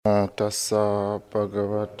tassa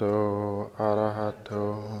bhagavato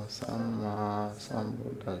arahato samma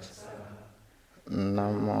sambuddhassa.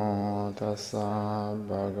 Namo tassa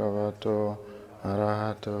bhagavato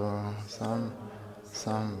arahato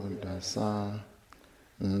sambuddhassa.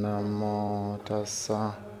 Namo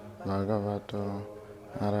tassa bhagavato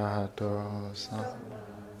arahato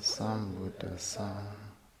sambuddhassa.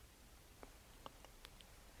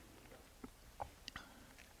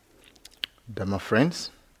 Dhamma friends,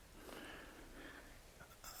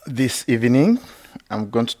 this evening I'm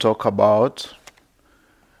going to talk about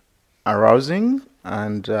arousing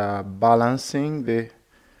and balancing the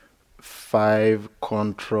 5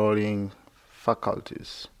 controlling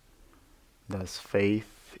faculties. That's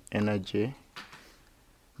faith, energy,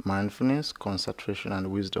 mindfulness, concentration,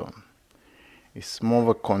 and wisdom. It's more of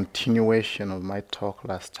a continuation of my talk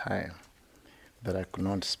last time that I could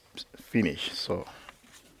not finish. So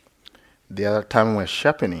the other time we're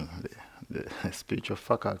sharpening the spiritual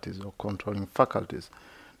faculties or controlling faculties.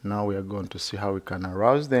 Now we are going to see how we can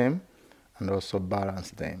arouse them and also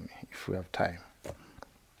balance them if we have time.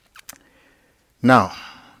 Now,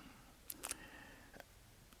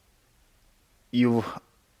 you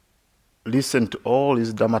listen to all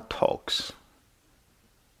these Dhamma talks.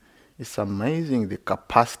 It's amazing the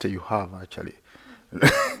capacity you have, actually.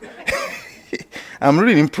 I'm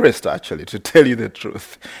really impressed, actually, to tell you the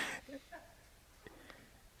truth.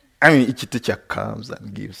 I mean, each teacher comes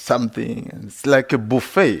and gives something, and it's like a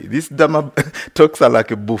buffet. These Dhamma talks are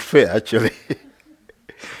like a buffet, actually.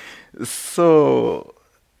 So,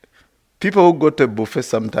 people who go to a buffet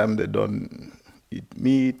sometimes they don't eat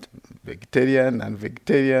meat, vegetarian and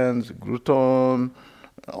vegetarians, gluten,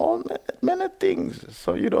 all many things.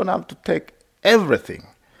 So you don't have to take everything.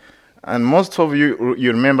 And most of you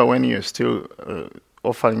remember when you're still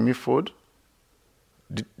offering me food.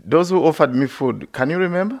 Those who offered me food, can you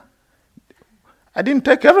remember? I didn't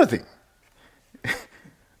take everything.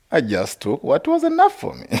 I just took what was enough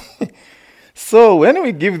for me. So when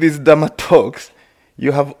we give these Dhamma talks,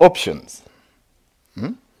 you have options.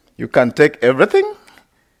 You can take everything,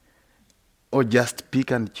 or just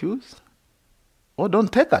pick and choose, or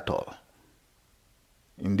don't take at all.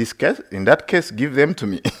 In that case, give them to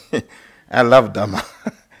me. I love Dhamma.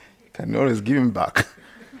 You can always give him back.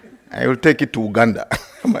 I will take it to Uganda,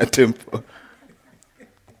 my temple.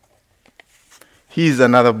 Here's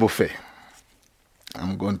another buffet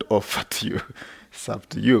I'm going to offer to you. It's up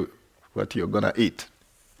to you what you're going to eat.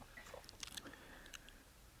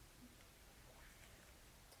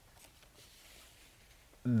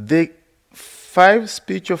 The 5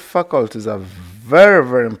 spiritual faculties are very,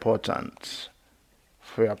 very important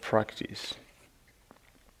for your practice.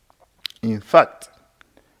 In fact,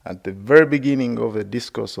 at the very beginning of the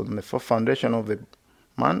discourse on the 4 foundation of the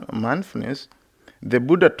mindfulness, the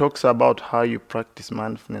Buddha talks about how you practice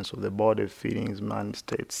mindfulness of the body, feelings, mind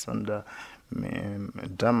states, and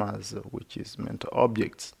dhammas, which is mental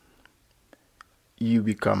objects. You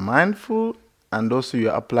become mindful, and also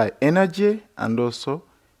you apply energy, and also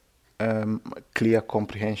clear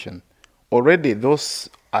comprehension. Already those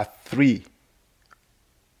are 3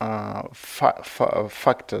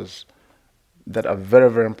 factors that are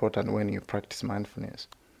very, very important when you practice mindfulness.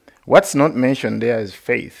 What's not mentioned there is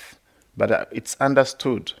faith. But it's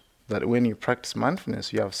understood that when you practice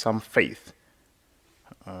mindfulness, you have some faith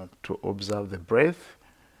to observe the breath.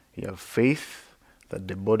 You have faith that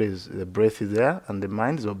the breath is there and the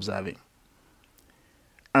mind is observing.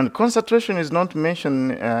 And concentration is not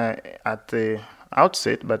mentioned at the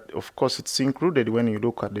outset, but of course it's included when you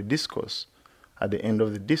look at the discourse. At the end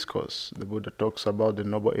of the discourse, the Buddha talks about the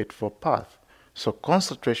Noble Eightfold Path. So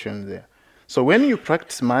concentration is there. So when you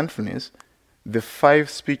practice mindfulness, the 5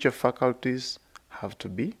 spiritual faculties have to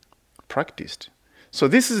be practiced. So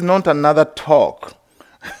this is not another talk.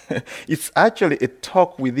 It's actually a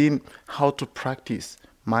talk within how to practice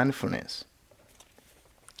mindfulness.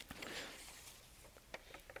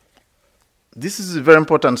 This is very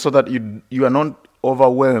important so that you are not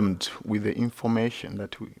overwhelmed with the information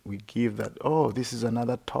that we give that, oh, this is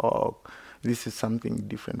another talk. This is something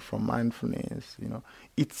different from mindfulness.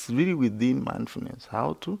 It's really within mindfulness.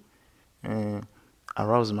 How to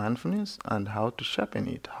arouse mindfulness and how to sharpen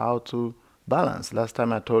it, how to balance. Last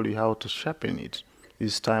time I told you how to sharpen it.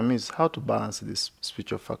 This time is how to balance these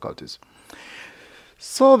spiritual faculties.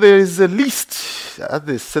 So there is a list.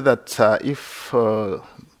 They say that if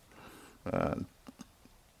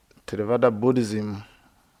Theravada Buddhism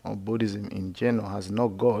or Buddhism in general has no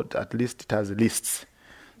God, at least it has lists.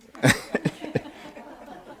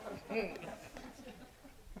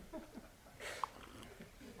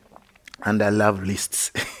 And I love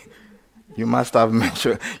lists. You must have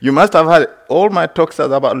mentioned. You must have had all my talks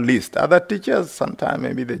are about list. Other teachers sometimes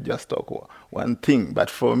maybe they just talk one thing, but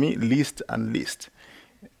for me, list and list.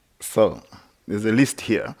 So there's a list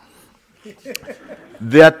here.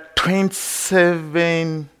 There are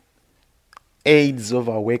 27 aids of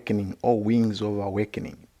awakening or wings of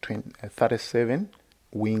awakening. 37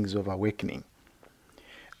 wings of awakening.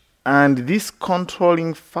 And these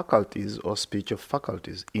controlling faculties or spiritual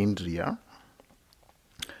faculties, Indriya,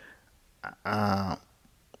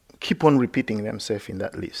 keep on repeating themselves in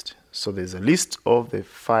that list. So there's a list of the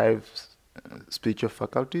 5 spiritual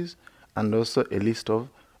faculties and also a list of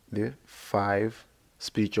the 5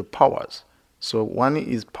 spiritual powers. So one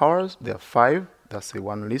is powers, there are 5, that's the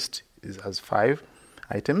one list, it has 5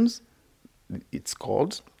 items, it's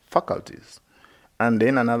called faculties. And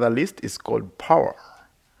then another list is called power.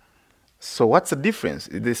 So what's the difference?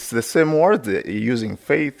 It's the same word, using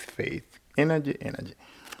faith, energy.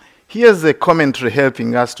 Here's a commentary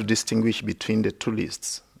helping us to distinguish between the 2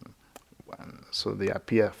 lists. So they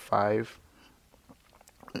appear 5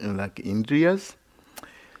 like Indriyas.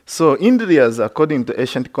 So Indriyas, according to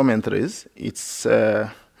ancient commentaries, it's in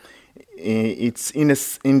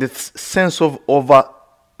the sense of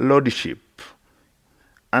overlordship,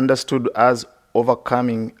 understood as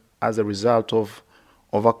overcoming as a result of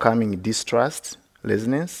overcoming distrust,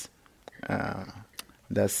 laziness,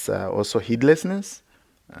 that's also heedlessness,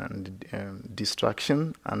 and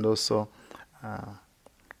distraction, and also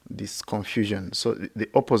this confusion. So the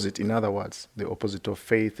opposite, in other words, the opposite of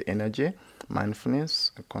faith, energy,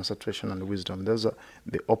 mindfulness, concentration, and wisdom. Those are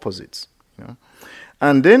the opposites. You know?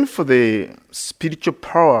 And then for the spiritual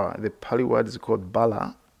power, the Pali word is called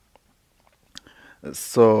bala.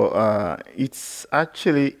 So it's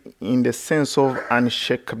actually in the sense of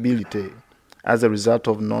unshakability as a result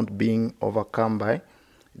of not being overcome by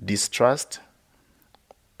distrust,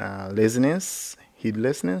 laziness,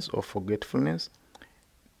 heedlessness, or forgetfulness,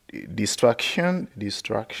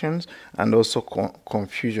 distractions, and also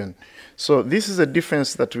confusion. So this is a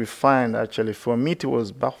difference that we find actually. For me, it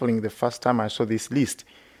was baffling the first time I saw this list.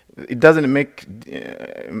 It doesn't make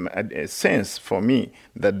sense for me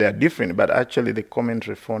that they're different, but actually the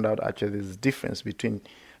commentary found out actually there's a difference between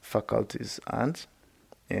faculties and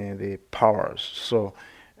the powers. So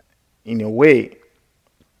in a way,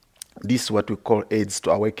 this is what we call aids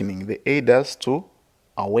to awakening. They aid us to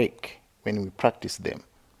awake when we practice them.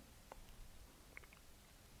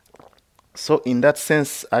 So in that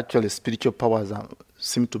sense, actually spiritual powers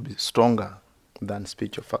seem to be stronger than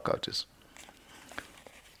spiritual faculties.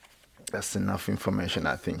 That's enough information,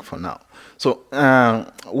 I think, for now. So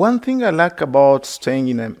one thing I like about staying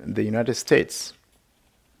in the United States,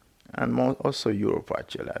 and also Europe,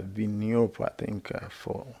 actually. I've been in Europe, I think,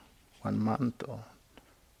 for 1 month,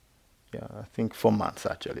 I think 4 months,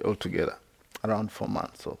 actually, altogether. Around 4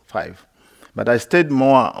 months or 5. But I stayed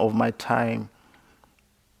more of my time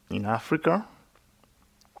in Africa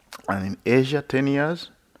and in Asia, 10 years.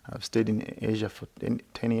 I've stayed in Asia for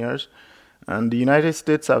 10 years. And the United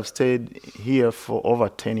States, I've stayed here for over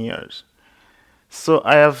 10 years. So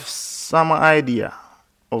I have some idea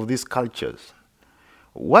of these cultures.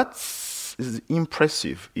 What's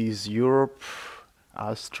impressive is Europe,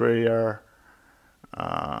 Australia,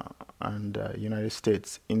 and United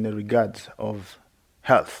States in the regard of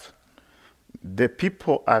health. The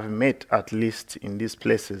people I've met, at least in these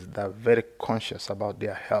places, they're very conscious about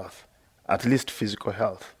their health, at least physical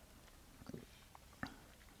health.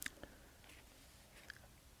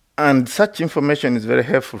 And such information is very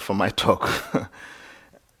helpful for my talk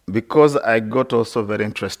because I got also very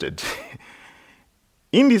interested.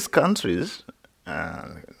 In these countries,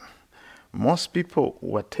 most people,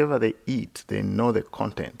 whatever they eat, they know the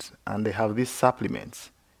content, and they have these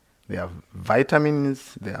supplements. They have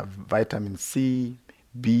vitamins, they have vitamin C,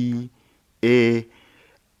 B, A,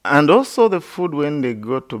 and also the food. When they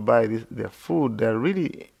go to buy their food, they're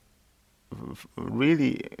really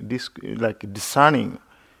discerning.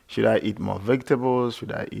 Should I eat more vegetables?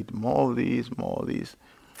 Should I eat more of these, more of these?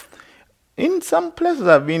 In some places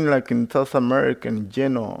I've been, like in South America in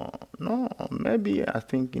general, maybe I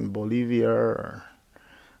think in Bolivia,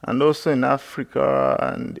 and also in Africa,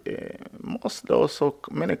 and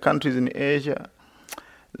many countries in Asia.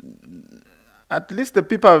 At least the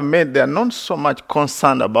people I've met, they are not so much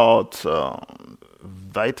concerned about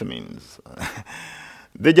vitamins.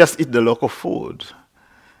 They just eat the local food.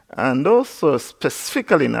 And also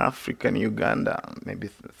specifically in Africa and Uganda, maybe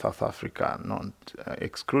South Africa not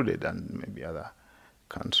excluded, and maybe other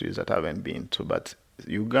countries that I haven't been to, but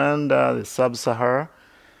Uganda, the Sub-Sahara,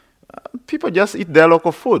 people just eat their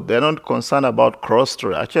local food. They're not concerned about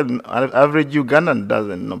cholesterol. Actually, average Ugandan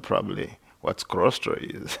doesn't know probably what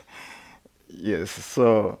cholesterol is. Yes,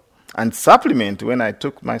 so, and supplement, when I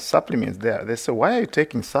took my supplements there, they said, why are you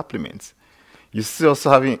taking supplements? You still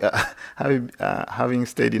also having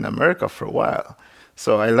stayed in America for a while.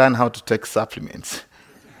 So I learned how to take supplements.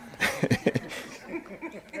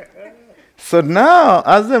 So now,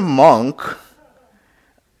 as a monk,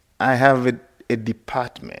 I have a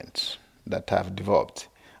department that I've developed.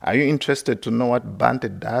 Are you interested to know what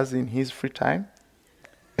Bhante does in his free time?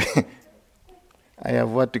 I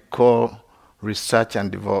have what we call research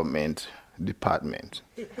and development department.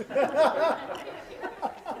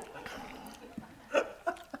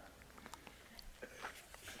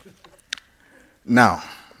 Now,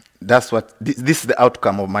 that's what this is the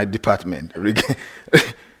outcome of my department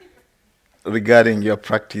regarding your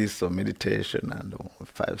practice of meditation and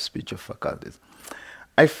 5 spiritual faculties.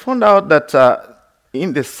 I found out that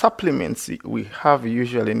in the supplements we have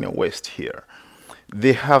usually in the West here,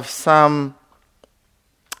 they have some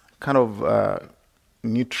kind of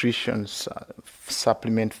nutrition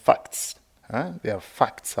supplement facts. There are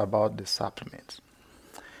facts about the supplements.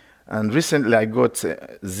 And recently I got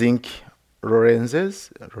zinc oranges,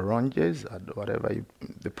 whatever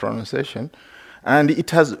the pronunciation, and it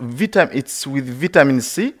has it's with vitamin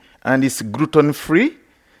C, and it's gluten-free,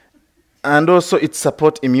 and also it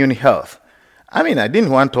supports immune health. I mean, I didn't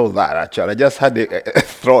want all that, actually. I just had a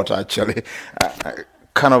thought, actually,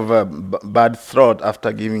 kind of a bad thought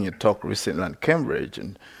after giving a talk recently in Cambridge.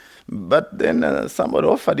 But then somebody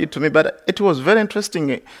offered it to me, but it was very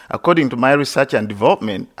interesting. According to my research and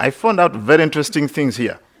development, I found out very interesting things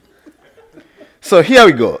here. So here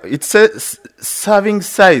we go. It says serving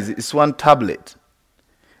size is 1 tablet.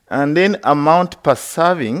 And then amount per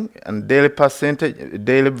serving and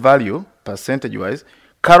daily value, percentage-wise,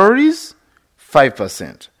 calories,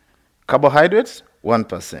 5%. Carbohydrates,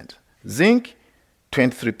 1%. Zinc,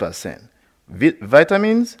 23%.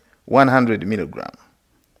 Vitamins, 100 milligram.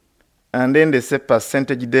 And then they say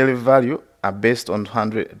percentage daily value are based on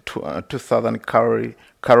 2,000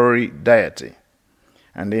 calorie diet.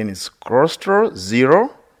 And then it's cholesterol,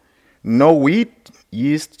 0. No wheat,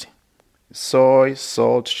 yeast, soy,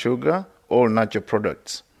 salt, sugar, all natural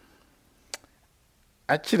products.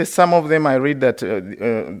 Actually, some of them I read that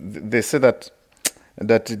they say that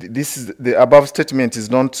this is the above statement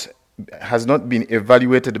has not been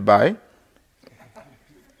evaluated by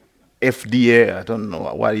FDA. I don't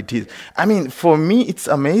know what it is. I mean, for me, it's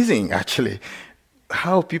amazing actually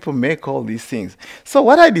how people make all these things. So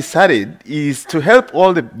what I decided is to help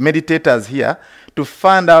all the meditators here to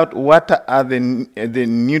find out what are the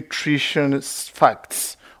nutrition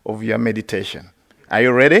facts of your meditation. Are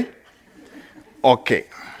you ready? Okay.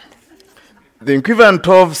 The equivalent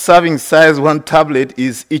of serving size 1 tablet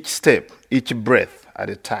is each step, each breath at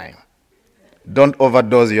a time. Don't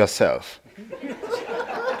overdose yourself.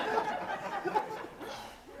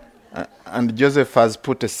 And Joseph has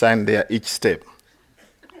put a sign there, each step.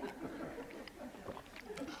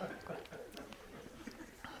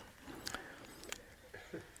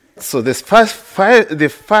 So the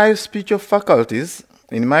 5 spiritual faculties,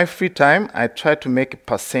 in my free time, I try to make a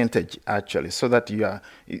percentage actually, so that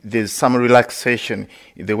there's some relaxation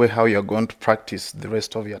in the way how you're going to practice the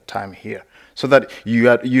rest of your time here, so that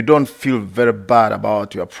you don't feel very bad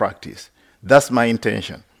about your practice. That's my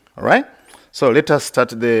intention. All right. So let us start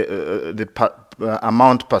the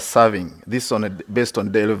amount per serving. This based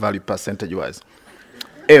on daily value percentage-wise.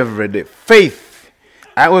 Every day. Faith.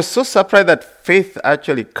 I was so surprised that faith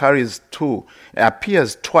actually appears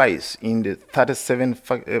twice in the 37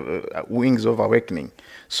 wings of awakening.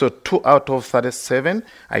 So 2 out of 37,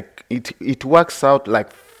 it works out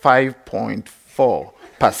like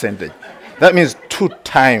 5.4%. That means 2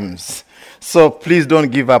 times. So please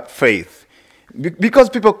don't give up faith. Because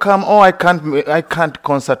people come, I can't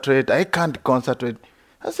concentrate. I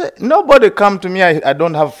say, nobody come to me, I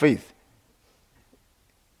don't have faith.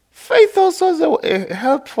 Faith also is a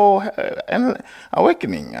help for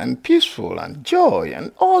awakening and peaceful and joy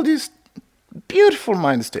and all these beautiful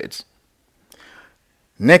mind states.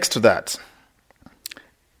 Next to that,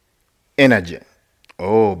 energy.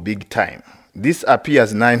 Oh, big time. This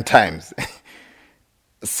appears 9 times.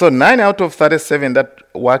 So 9 out of 37, that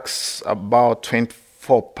works about 24%,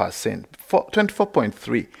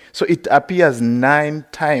 24.3. So it appears 9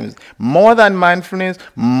 times. More than mindfulness,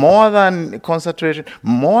 more than concentration,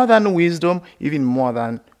 more than wisdom, even more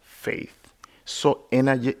than faith. So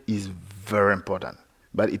energy is very important.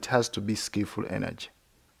 But it has to be skillful energy,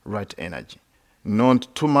 right energy.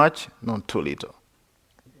 Not too much, not too little.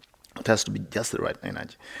 It has to be just the right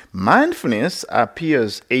energy. Mindfulness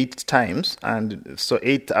appears 8 times, and so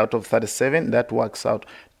 8 out of 37, that works out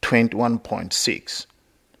 21.6.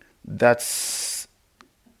 That's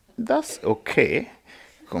okay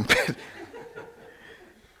compared.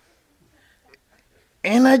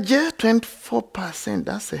 Energy 24%.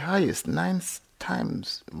 That's the highest, 9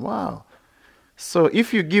 times. Wow. So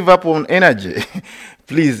if you give up on energy,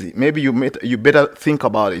 please, maybe you better think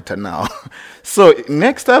about it now. So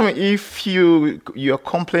next time, if you're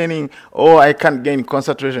complaining, oh, I can't gain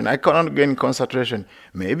concentration, I cannot gain concentration,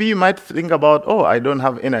 maybe you might think about, oh, I don't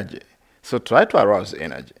have energy. So try to arouse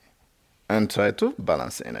energy and try to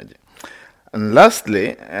balance energy. And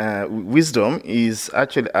lastly, wisdom is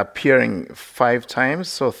actually appearing 5 times.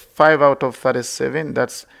 So 5 out of 37,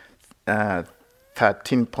 that's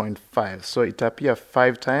 13.5. So it appears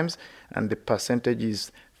 5 times, and the percentage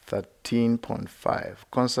is 13.5.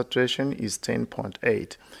 Concentration is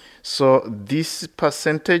 10.8. So this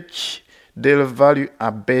percentage, their value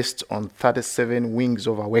are based on 37 wings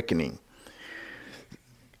of awakening.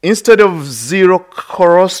 Instead of 0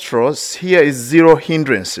 corostros, here is 0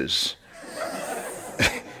 hindrances.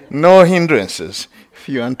 No hindrances if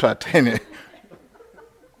you want to attain it.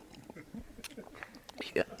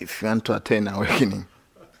 If you want to attain awakening.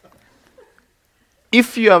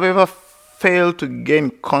 If you have ever failed to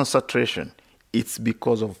gain concentration, it's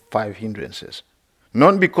because of 5 hindrances,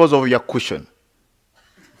 not because of your cushion.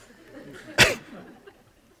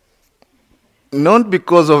 Not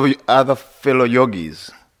because of other fellow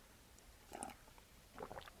yogis.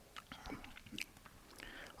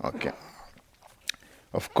 Okay.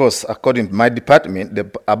 Of course, according to my department,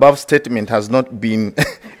 the above statement has not been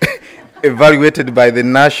evaluated by the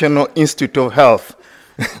National Institute of Health.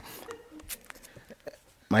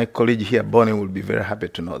 My colleague here, Bonnie, will be very happy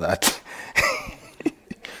to know that.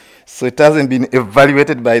 So it hasn't been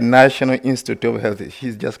evaluated by National Institute of Health.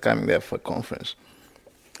 He's just coming there for a conference.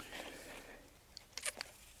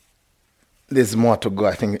 There's more to go.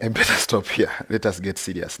 I think I better stop here. Let us get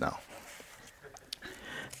serious now.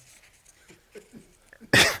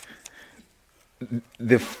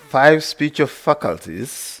 The 5 spiritual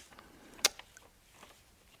faculties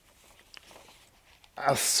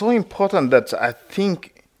are so important that I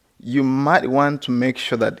think you might want to make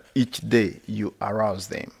sure that each day you arouse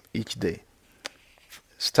them, each day,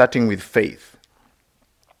 starting with faith.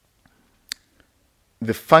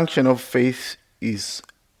 The function of faith is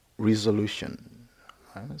resolution.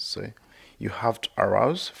 Right? So you have to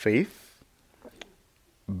arouse faith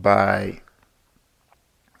by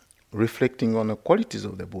reflecting on the qualities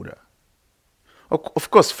of the Buddha. Of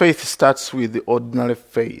course, faith starts with the ordinary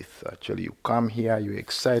faith. Actually, you come here, you're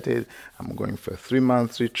excited. I'm going for a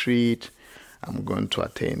 3-month retreat. I'm going to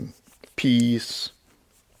attain peace,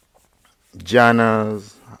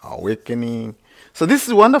 jhanas, awakening. So this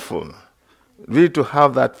is wonderful, really, to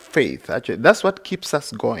have that faith. Actually, that's what keeps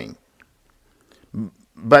us going.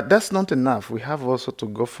 But that's not enough. We have also to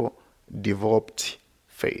go for developed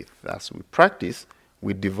faith. As we practice,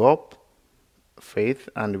 we develop faith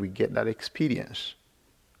and we get that experience.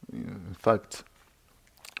 In fact,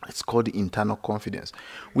 it's called internal confidence.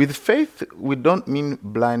 With faith, we don't mean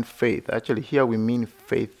blind faith. Actually, here we mean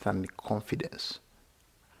faith and confidence.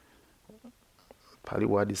 Pali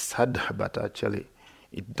word is saddha, but actually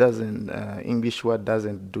it doesn't, English word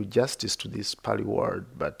doesn't do justice to this Pali word,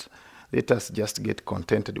 but let us just get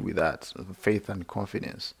contented with that, faith and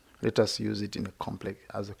confidence. Let us use it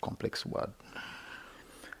as a complex word.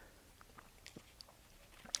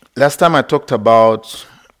 Last time I talked about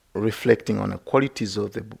reflecting on the qualities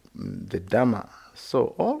of the Dhamma.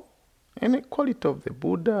 So any quality of the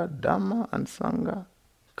Buddha, Dhamma, and Sangha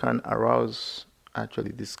can arouse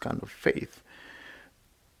actually this kind of faith.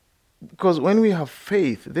 Because when we have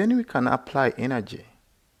faith, then we can apply energy.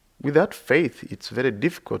 Without faith, it's very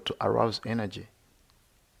difficult to arouse energy.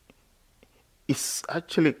 It's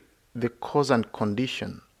actually the cause and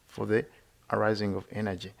condition for the arising of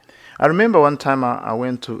energy. I remember one time I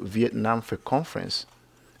went to Vietnam for a conference,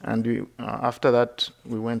 and after that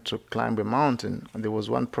we went to climb a mountain, and there was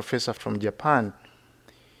one professor from Japan.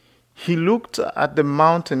 He looked at the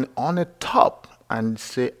mountain on the top and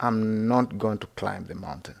said, I'm not going to climb the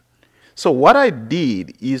mountain. So what I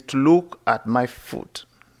did is to look at my foot,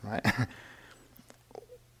 right?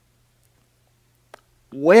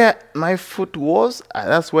 Where my foot was,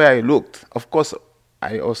 that's where I looked. Of course,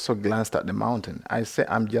 I also glanced at the mountain. I said,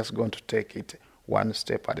 I'm just going to take it one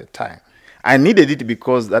step at a time. I needed it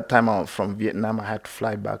because that time I was from Vietnam, I had to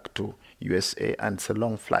fly back to USA, and it's a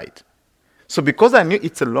long flight. So because I knew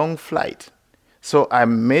it's a long flight, so I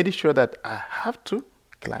made sure that I have to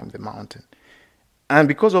climb the mountain. And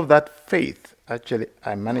because of that faith, actually,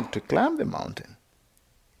 I managed to climb the mountain.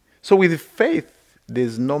 So with faith,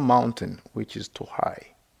 there's no mountain which is too high.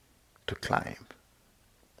 to climb.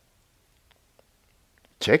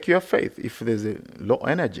 Check your faith if there's a low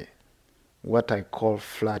energy, what I call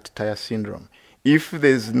flat tire syndrome. If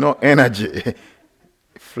there's no energy,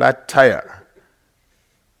 flat tire,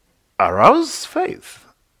 arouse faith,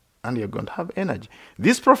 and you're going to have energy.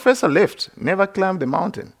 This professor left, never climbed the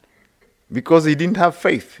mountain, because he didn't have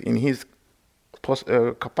faith in his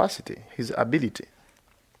capacity, his ability.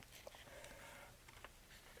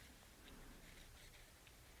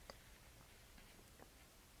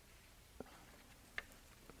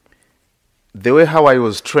 The way how I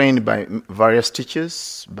was trained by various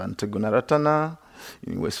teachers, Bhante Gunaratana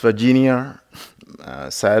in West Virginia,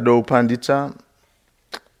 Sayadaw Pandita,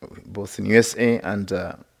 both in USA and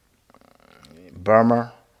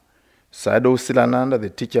Burma, Sayadaw Silananda, the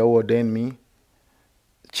teacher who ordained me,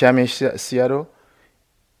 Chame Sayadaw,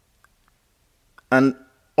 and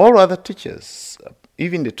all other teachers,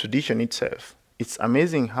 even the tradition itself. It's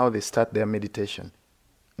amazing how they start their meditation.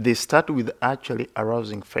 They start with actually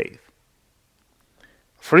arousing faith.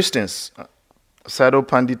 For instance, Sayadaw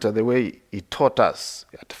Pandita, the way he taught us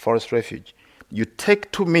at Forest Refuge, you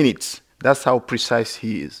take 2 minutes, that's how precise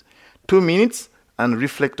he is. 2 minutes and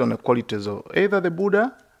reflect on the qualities of either the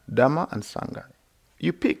Buddha, Dhamma, and Sangha.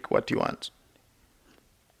 You pick what you want.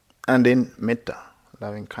 And then metta,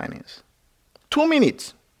 loving kindness. 2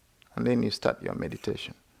 minutes, and then you start your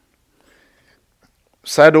meditation.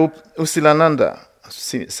 Sayadaw Usilananda,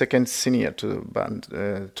 second senior to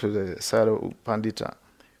the Sayadaw Pandita,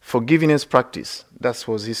 forgiveness practice, that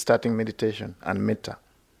was his starting meditation, and metta.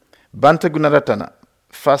 Bhante Gunaratana,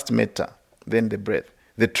 first metta, then the breath.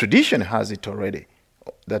 The tradition has it already,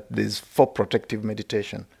 that there's 4 protective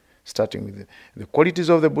meditation, starting with the qualities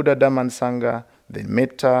of the Buddha, Dhamma, and Sangha, then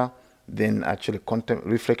metta, then actually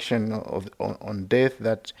reflection on death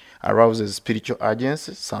that arouses spiritual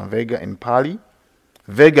urgency, samvega in Pali.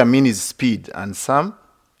 Vega means speed, and sam,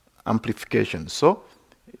 amplification. So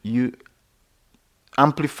you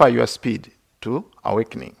amplify your speed to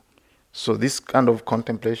awakening. So this kind of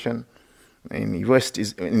contemplation in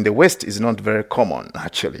the West is not very common,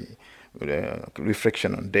 actually.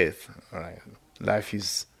 Reflection on death. Right? Life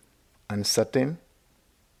is uncertain.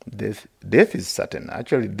 Death is certain.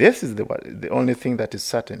 Actually, death is the only thing that is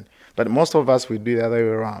certain. But most of us, we do the other way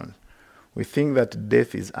around. We think that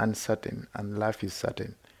death is uncertain and life is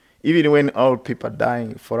certain. Even when all people are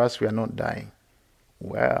dying, for us, we are not dying.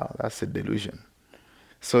 Well, that's a delusion.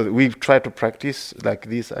 So we try to practice like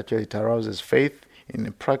this. Actually, it arouses faith in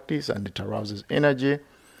the practice, and it arouses energy.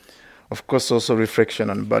 Of course, also reflection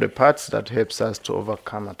on body parts that helps us to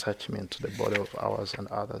overcome attachment to the body of ours and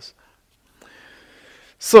others.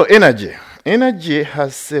 So energy. Energy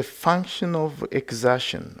has a function of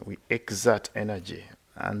exertion. We exert energy.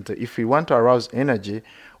 And if we want to arouse energy,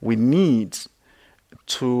 we need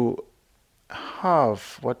to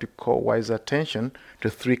have what we call wise attention to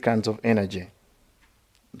 3 kinds of energy.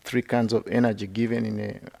 3 kinds of energy given in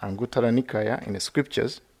the Anguttara Nikaya, in the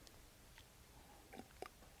scriptures,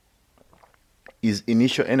 is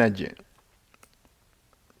initial energy,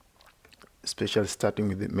 especially starting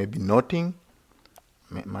with maybe noting,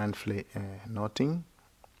 mindfully noting,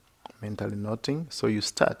 mentally noting. So you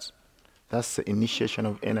start. That's the initiation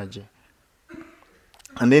of energy.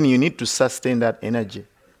 And then you need to sustain that energy.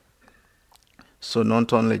 So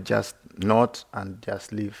not only just note and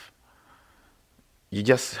just live. You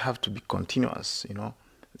just have to be continuous,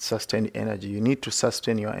 sustain energy. You need to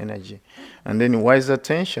sustain your energy. And then wise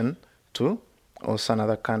attention to also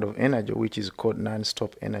another kind of energy, which is called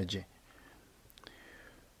non-stop energy.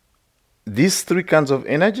 These 3 kinds of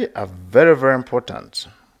energy are very, very important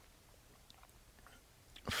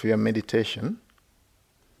for your meditation.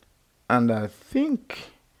 And I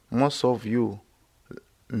think most of you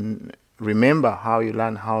remember how you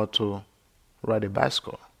learned how to ride a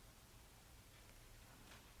bicycle.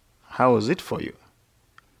 How was it for you?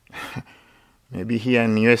 Maybe here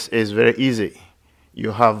in the USA it's very easy.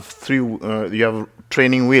 You have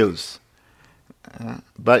training wheels.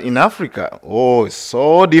 But in Africa, it's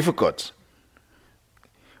so difficult.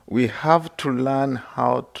 We have to learn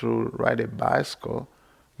how to ride a bicycle,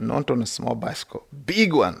 not on a small bicycle,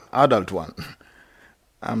 big one, adult one.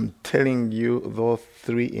 I'm telling you, those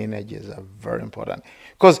 3 energies are very important.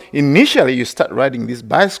 Because initially you start riding this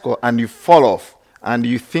bicycle and you fall off. And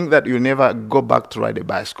you think that you'll never go back to ride a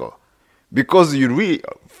bicycle. Because you really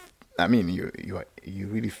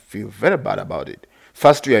feel very bad about it.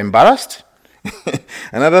 First, you're embarrassed.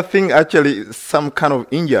 Another thing, actually, some kind of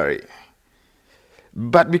injury.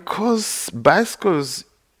 But because bicycles,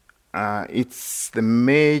 it's the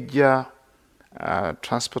major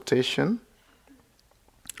transportation,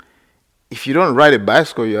 if you don't ride a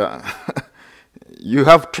bicycle, you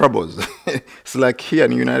have troubles. It's like here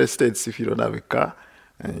in the United States, if you don't have a car,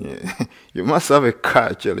 and you must have a car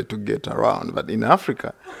actually to get around. But in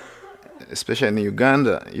Africa, especially in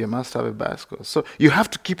Uganda, you must have a bicycle. So you have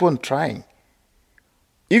to keep on trying.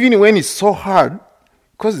 Even when it's so hard,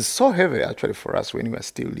 because it's so heavy actually for us when we are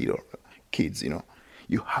still little kids,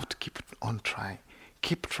 you have to keep on trying.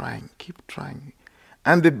 Keep trying, keep trying.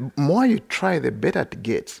 And the more you try, the better it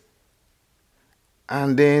gets.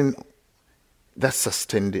 And then that's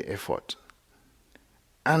sustained the effort.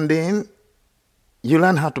 And then you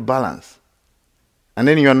learn how to balance. And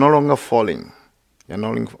then you are no longer falling. You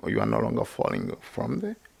are no longer falling from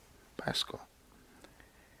the bicycle.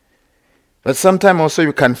 But sometimes also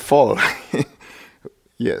you can fall.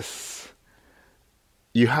 Yes.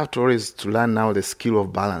 You have to always to learn now the skill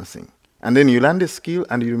of balancing. And then you learn the skill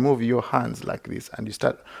and you remove your hands like this and you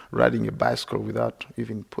start riding a bicycle without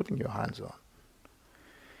even putting your hands on.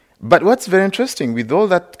 But what's very interesting with all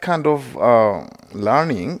that kind of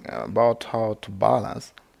learning about how to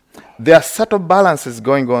balance, there are subtle balances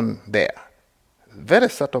going on there. Very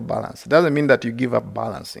subtle balance. It doesn't mean that you give up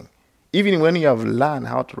balancing. Even when you have learned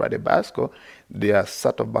how to ride a bicycle, there are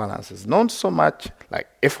subtle balances. Not so much like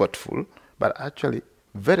effortful, but actually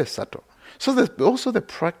very subtle. So there's also the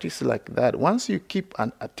practice like that. Once you keep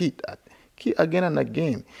at it, keep again and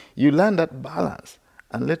again, you learn that balance.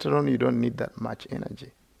 And later on, you don't need that much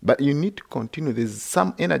energy. But you need to continue. There's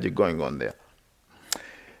some energy going on there.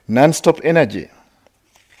 Non-stop energy.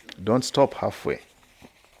 Don't stop halfway.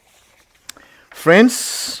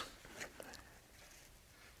 Friends,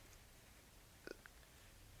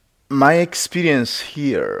 my experience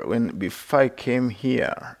here, before I came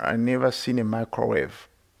here, I never seen a microwave.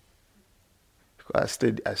 I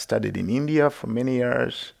studied in India for many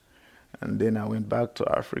years, and then I went back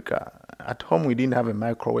to Africa. At home, we didn't have a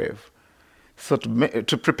microwave. So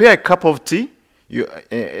to prepare a cup of tea,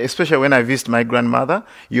 especially when I visit my grandmother,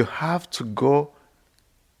 you have to go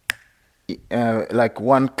like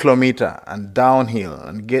 1 kilometer and downhill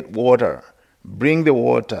and get water. Bring the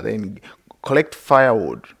water, then collect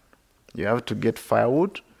firewood. You have to get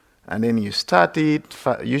firewood, and then you start it.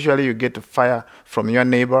 Usually you get the fire from your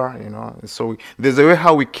neighbor, So there's a way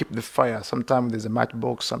how we keep the fire. Sometimes there's a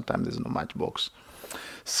matchbox, sometimes there's no matchbox.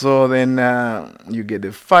 So then you get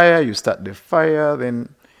the fire, you start the fire,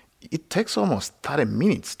 then it takes almost 30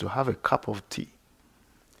 minutes to have a cup of tea.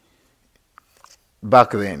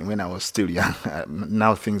 Back then, when I was still young,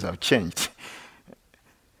 now things have changed.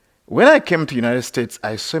 When I came to the United States,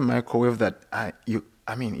 I saw a microwave that you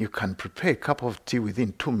can prepare a cup of tea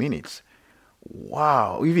within 2 minutes.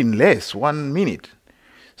 Wow, even less, 1 minute.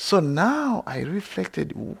 So now I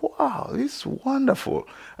reflected, wow, this is wonderful.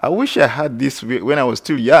 I wish I had this when I was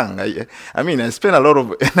still young. I spent a lot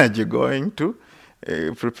of energy going to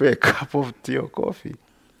prepare a cup of tea or coffee.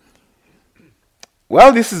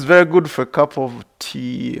 Well, this is very good for a cup of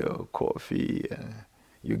tea or coffee.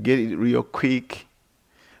 You get it real quick.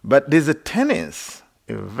 But there's a tendency,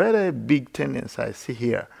 a very big tendency I see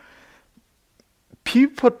here.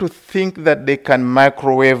 People to think that they can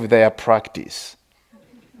microwave their practice.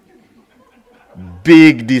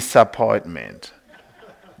 Big disappointment.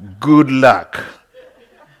 Good luck.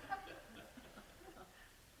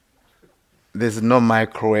 There's no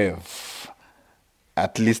microwave.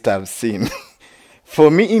 At least I've seen. For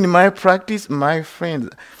me, in my practice, my friends,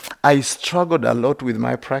 I struggled a lot with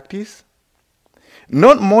my practice.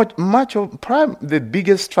 Not much of the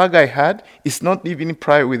biggest struggle I had is not even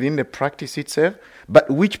within the practice itself, but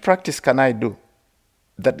which practice can I do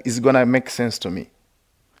that is going to make sense to me?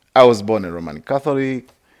 I was born a Roman Catholic,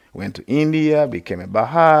 went to India, became a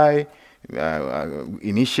Baha'i,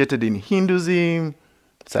 initiated in Hinduism,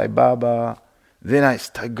 Sai Baba. Then I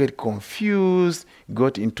started get confused,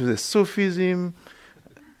 got into the Sufism.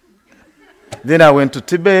 Then I went to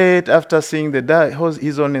Tibet after seeing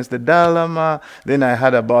His Holiness the Dalai Lama. Then I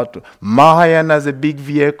heard about Mahayana as a big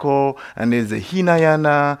vehicle, and there's a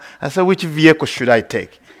Hinayana. I said, which vehicle should I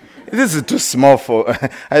take? This is too small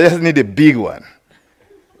I just need a big one.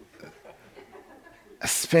 I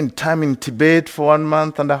spent time in Tibet for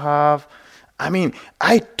 1.5 months.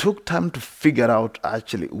 I took time to figure out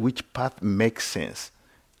actually which path makes sense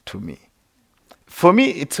to me. For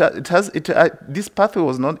me, this pathway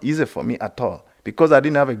was not easy for me at all because I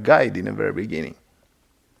didn't have a guide in the very beginning.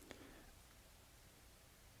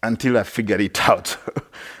 Until I figured it out.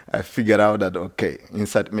 I figured out that, okay,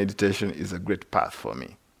 insight meditation is a great path for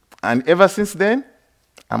me. And ever since then,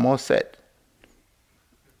 I'm all set.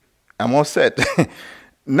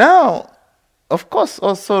 Now, of course,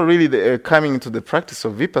 also really coming into the practice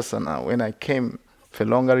of Vipassana, when I came for a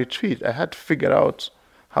longer retreat. I had to figure out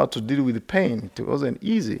how to deal with the pain. It wasn't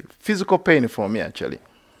easy. Physical pain for me, actually.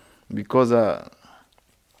 Because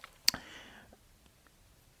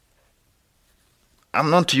I'm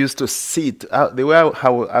not used to sit. The way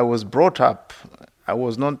how I was brought up, I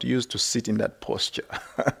was not used to sit in that posture.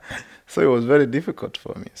 So it was very difficult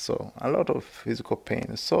for me. So a lot of physical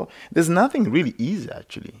pain. So there's nothing really easy,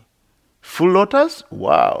 actually. Full lotus?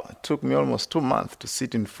 Wow. It took me almost 2 months to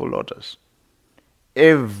sit in full lotus.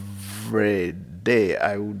 Every day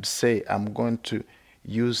I would say I'm going to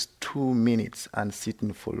use 2 minutes and sit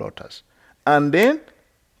in full lotus. And then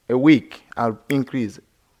a week I'll increase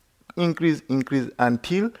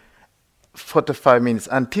until 45 minutes,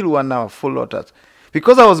 until 1 hour full lotus.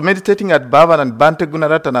 Because I was meditating at Bhavan and Bhante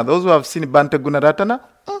Gunaratana, those who have seen Bhante Gunaratana,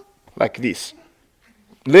 like this.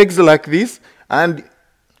 Legs like this, and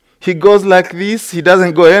he goes like this, he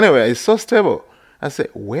doesn't go anywhere, he's so stable. I said,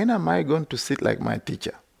 when am I going to sit like my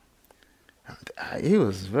teacher? And it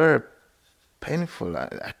was very painful.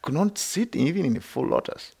 I could not sit even in a full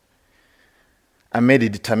lotus. I made a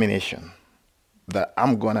determination that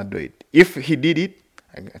I'm going to do it. If he did it,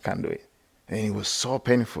 I can't do it. And it was so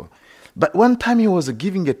painful. But one time he was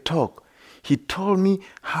giving a talk. He told me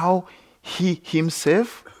how he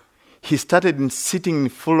himself, he started sitting in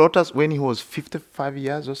full lotus when he was 55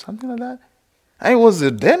 years or something like that. I was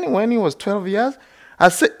then when he was 12 years. I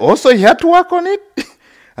said, also he had to work on it?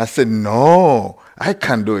 I said, no, I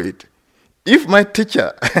can't do it. If my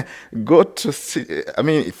teacher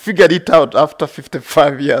figured it out after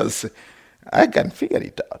 55 years, I can figure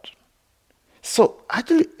it out. So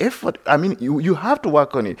actually effort, you have to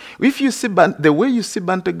work on it. If you see the way you see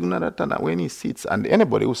Bhante Gunaratana when he sits, and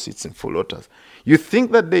anybody who sits in full lotus, you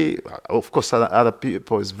think that of course other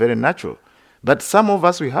people is very natural. But some of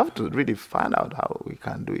us, we have to really find out how we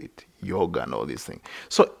can do it. Yoga and all these things.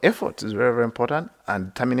 So effort is very, very important,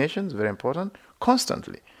 and determination is very important,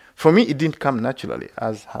 constantly. For me, it didn't come naturally,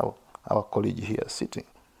 as how our colleague here is sitting.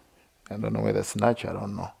 I don't know whether it's natural, I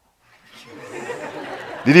don't know.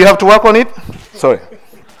 Did you have to work on it? Sorry.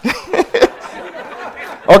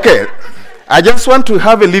 Okay. I just want to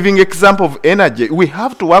have a living example of energy. We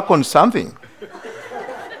have to work on something.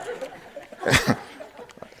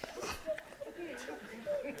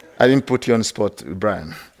 I didn't put you on the spot,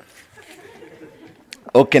 Brian.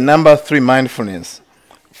 Okay, number 3, mindfulness.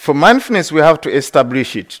 For mindfulness, we have to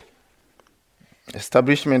establish it.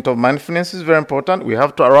 Establishment of mindfulness is very important. We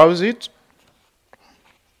have to arouse it.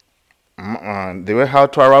 The way how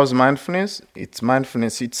to arouse mindfulness, it's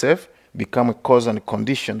mindfulness itself become a cause and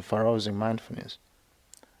condition for arousing mindfulness.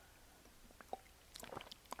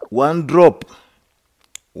 One drop,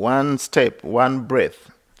 one step, one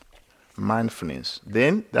breath, mindfulness.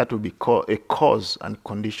 Then that will be a cause and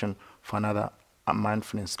condition for another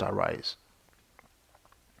mindfulness to arise.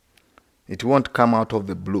 It won't come out of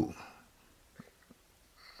the blue.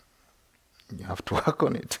 You have to work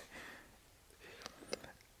on it.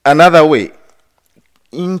 Another way,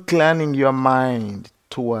 inclining your mind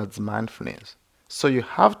towards mindfulness. So you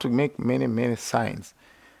have to make many, many signs.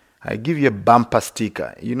 I give you a bumper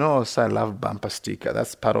sticker. You know also I love bumper sticker.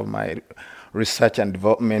 That's part of my research and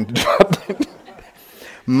development.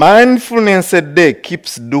 Mindfulness a day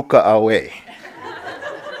keeps dukkha away.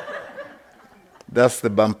 That's the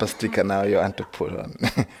bumper sticker now you want to put on.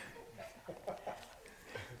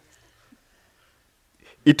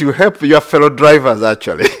 It will help your fellow drivers,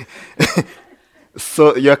 actually.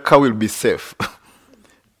 So your car will be safe.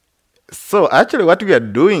 So actually what we are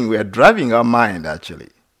doing, we are driving our mind, actually.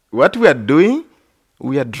 What we are doing,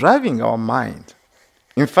 we are driving our mind.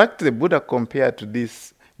 In fact, the Buddha compared to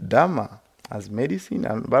this Dhamma as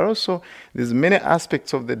medicine, but also there's many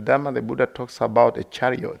aspects of the Dhamma the Buddha talks about a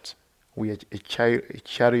chariot. We are a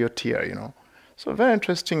charioteer, you know. So very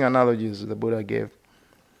interesting analogies the Buddha gave.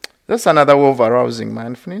 That's another way of arousing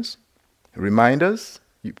mindfulness. Reminders.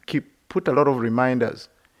 You put a lot of reminders.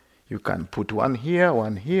 You can put one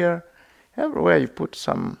here. Everywhere you put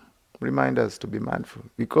some reminders to be mindful.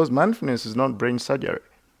 Because mindfulness is not brain surgery.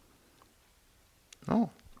 No.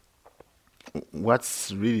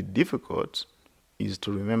 What's really difficult is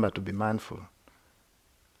to remember to be mindful.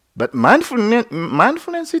 But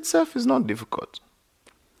mindfulness itself is not difficult.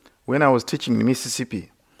 When I was teaching in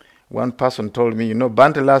Mississippi, one person told me,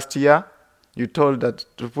 Bhante, last year you told that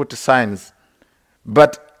to put signs,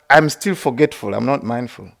 but I'm still forgetful, I'm not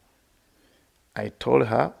mindful. I told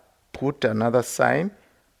her, put another sign,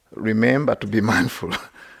 remember to be mindful.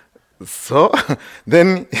 So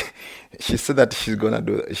then she said that she's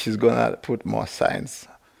gonna put more signs.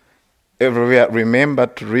 Everywhere, remember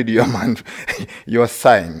to read your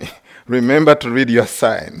sign. Remember to read your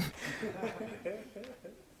sign.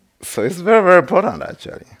 So it's very, very important,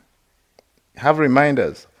 actually. Have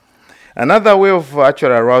reminders. Another way of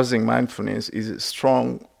actually arousing mindfulness is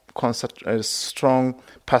strong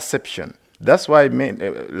perception. That's why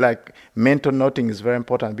mental noting is very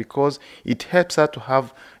important, because it helps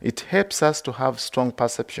us to have strong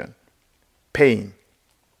perception. Pain,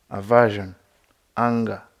 aversion,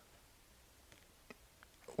 anger,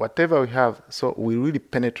 whatever we have, so we really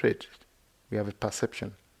penetrate. We have a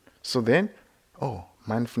perception. So then,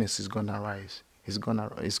 mindfulness is going to arise. It's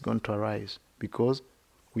going to arise because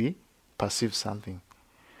we perceive something.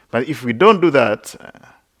 But if we don't do that,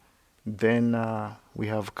 then we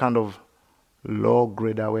have kind of low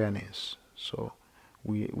grade awareness. So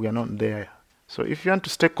we are not there. So if you want to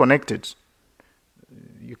stay connected,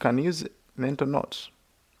 you can use mental notes.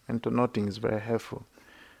 Mental noting is very helpful.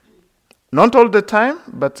 Not all the time,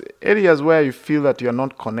 but areas where you feel that you are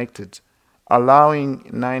not connected, allowing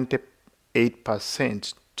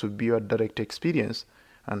 98% to be your direct experience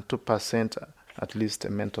and 2% at least a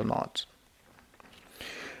mental note.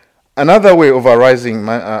 Another way of arousing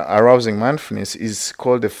mindfulness is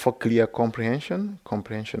called the faculty comprehension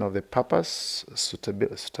of the purpose,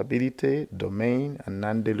 suitability, domain, and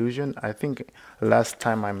non-delusion. I think last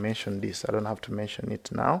time I mentioned this. I don't have to mention it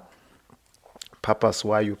now. Purpose,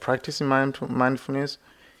 why you practicing mindfulness.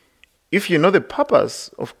 If you know the purpose,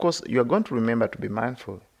 of course, you are going to remember to be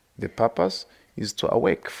mindful. The purpose is to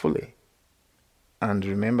awake fully. And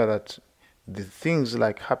remember that the things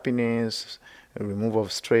like happiness, removal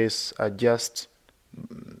of stress are just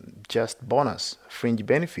bonus, fringe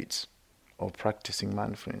benefits of practicing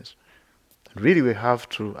mindfulness. Really, we have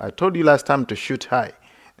to, I told you last time to shoot high.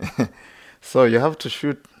 So you have to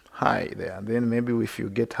shoot high there. Then maybe if you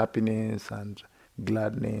get happiness and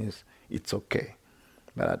gladness, it's okay.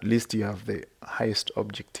 But at least you have the highest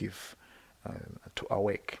objective to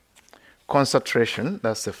awake. Concentration,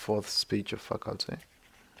 that's the fourth spiritual faculty.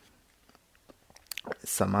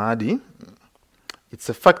 Samadhi, it's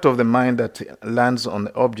a fact of the mind that lands on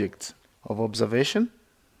the object of observation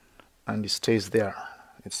and it stays there.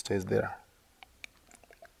 It stays there.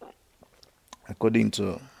 According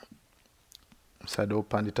to Sadhu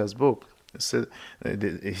Pandita's book, he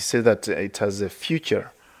said that it has a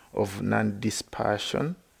future of non-dispersed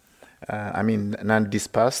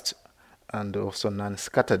and also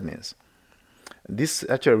non-scatteredness. This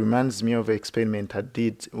actually reminds me of an experiment I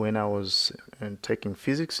did when I was taking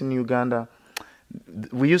physics in Uganda.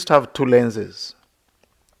 We used to have two lenses.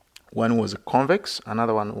 One was convex,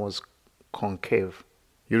 another one was concave.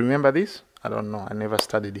 You remember this? I don't know. I never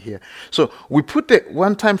studied here. So we put it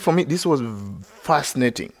one time for me. This was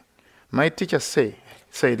fascinating. My teacher said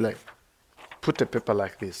like, put a paper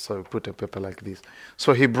like this. So we put a paper like this.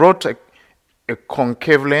 So he brought a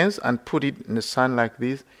concave lens and put it in the sun like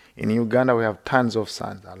this. In Uganda, we have tons of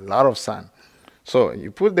sun, a lot of sun. So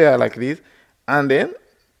you put there like this, and then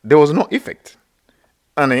there was no effect.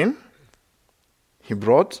 And then he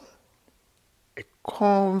brought a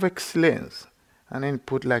convex lens and then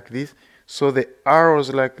put like this. So the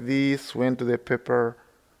arrows like this went to the paper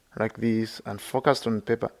like this and focused on the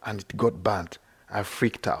paper, and it got burnt. I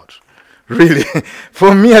freaked out. Really.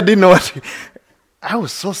 For me, I didn't know I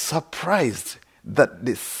was so surprised that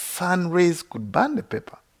the sun rays could burn the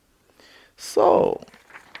paper. So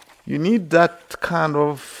you need that kind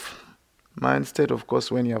of mind state, of course,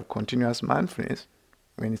 when you have continuous mindfulness.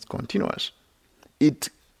 When it's continuous, it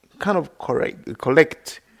kind of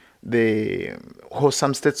collect the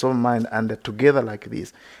wholesome states of mind and they're together like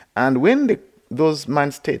this. And when those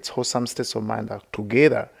mind states, wholesome states of mind, are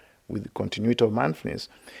together with the continuity of mindfulness,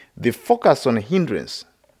 they focus on a hindrance,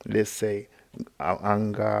 let's say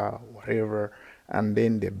anger, whatever, and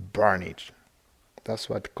then they burn it. That's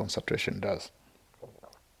what concentration does.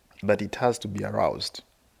 But it has to be aroused.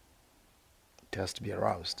 It has to be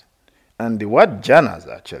aroused. And the word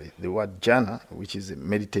jhana, which is a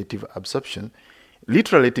meditative absorption,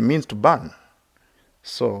 literally it means to burn.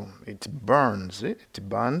 So it burns the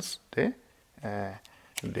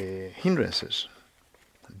hindrances,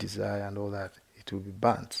 desire and all that. It will be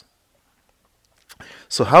burnt.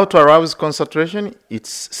 So how to arouse concentration?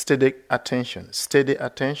 It's steady attention. Steady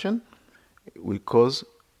attention will cause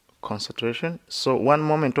concentration. So one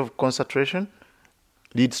moment of concentration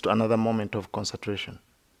leads to another moment of concentration.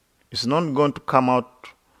 It's not going to come out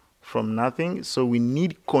from nothing, so we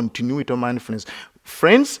need continuity of mindfulness.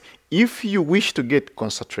 Friends, if you wish to gain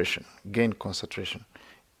concentration,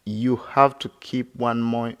 you have to keep one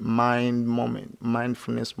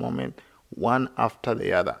mindfulness moment, one after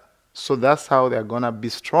the other. So that's how they're going to be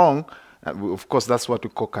strong. Of course, that's what we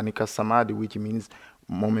call Kanika Samadhi, which means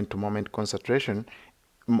moment-to-moment concentration.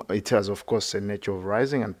 it has, of course, a nature of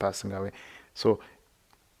rising and passing away. So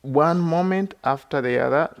one moment after the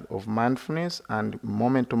other of mindfulness and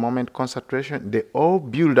moment-to-moment concentration, they all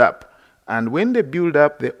build up. And when they build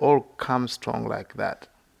up, they all come strong like that.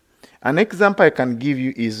 An example I can give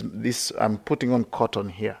you is this. I'm putting on cotton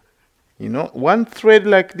here. One thread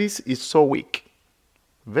like this is so weak.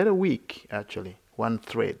 Very weak, actually, one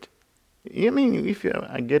thread. I mean, if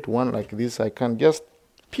I get one like this, I can just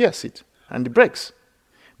pierce it and it breaks.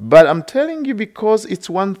 But I'm telling you, because it's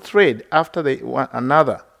one thread after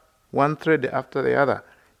another, one thread after the other,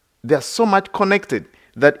 they're so much connected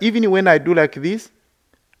that even when I do like this,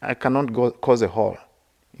 I cannot cause a hole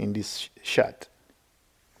in this shirt.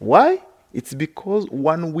 Why? It's because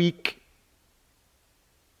one weak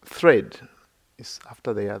thread is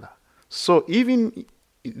after the other. So even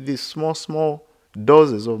these small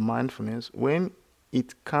doses of mindfulness, when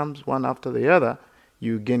it comes one after the other,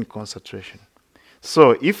 you gain concentration.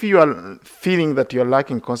 So if you are feeling that you're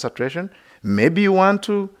lacking concentration, maybe you want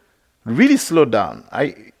to really slow down.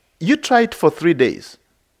 You try it for 3 days.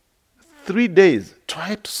 3 days.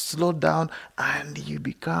 Try to slow down and you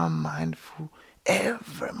become mindful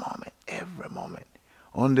every moment, every moment.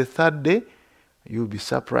 On the third day, you'll be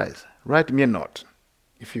surprised. Write me a note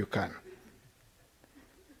if you can.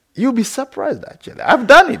 You'll be surprised, actually. I've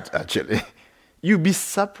done it, actually. You'll be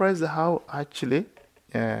surprised how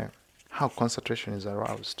concentration is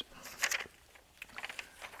aroused.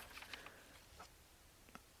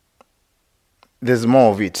 There's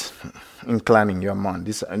more of it, inclining your mind.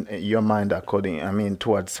 Your mind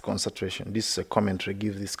towards concentration. This commentary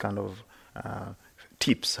gives this kind of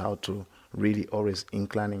tips how to really always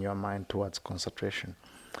inclining your mind towards concentration,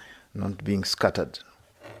 not being scattered.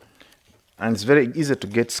 And it's very easy to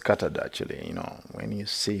get scattered, actually, when you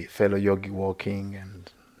see fellow yogi walking and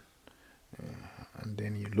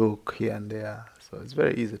then you look here and there. So it's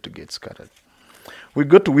very easy to get scattered. We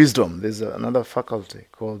go to wisdom. There's another faculty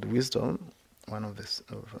called wisdom, one of the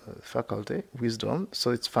faculty, wisdom. So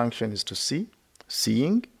its function is to see,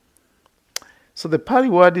 seeing. So the Pali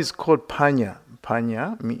word is called panya.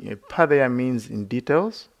 Padaya means in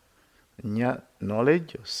details, nya,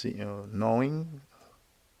 knowledge, or knowing.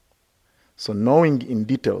 So knowing in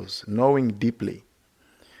details, knowing deeply.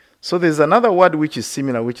 So there's another word which is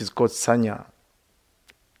similar, which is called sanya,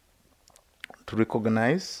 to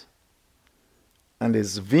recognize. And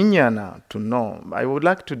there's vijnana, to know. I would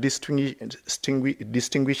like to distinguish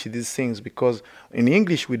these things, because in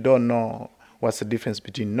English we don't know what's the difference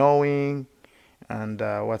between knowing and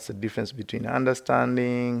what's the difference between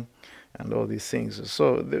understanding and all these things.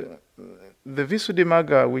 So the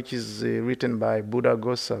Visuddhimagga, which is written by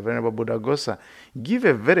Venerable Buddharakkhita, gave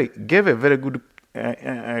a very good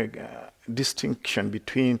distinction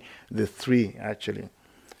between the three, actually,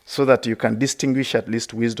 so that you can distinguish at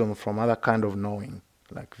least wisdom from other kind of knowing,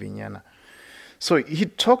 like vijnana. So he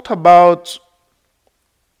talked about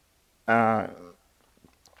a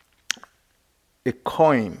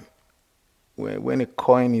coin, when a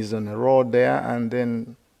coin is on a road there, and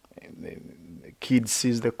then the kid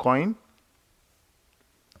sees the coin,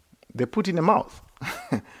 they put in the mouth.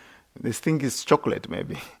 They think it's chocolate,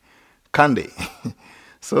 maybe candy.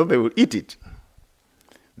 So they will eat it.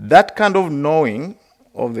 That kind of knowing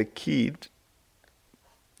of the kid,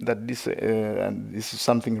 that this is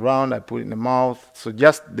something round, I put in the mouth. So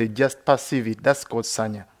they just perceive it. That's called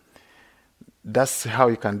sanya. That's how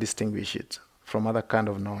you can distinguish it from other kind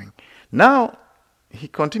of knowing. Now he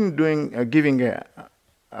continued giving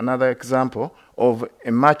another example of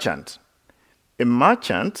a merchant. A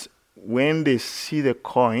merchant, when they see the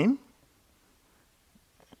coin,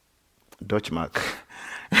 Deutschmark,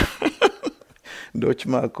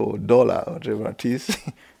 Deutschmark or dollar, whatever it is,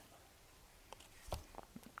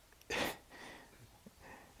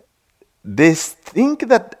 they think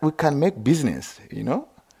that we can make business,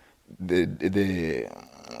 The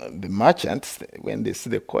merchants, when they see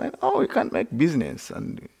the coin, we can make business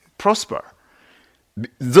and prosper.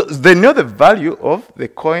 They know the value of the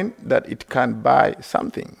coin, that it can buy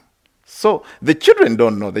something. So the children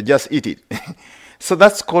don't know, they just eat it. So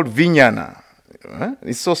that's called vijnana.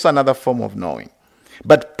 It's also another form of knowing.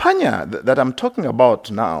 But panya, that I'm talking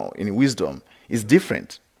about now in wisdom, is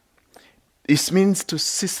different. It means to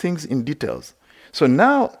see things in details. So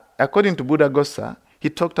now, according to Buddharakkhita, he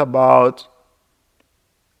talked about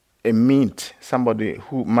a mint, somebody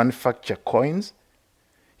who manufacture coins.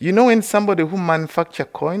 When somebody who manufacture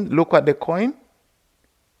coin, look at the coin,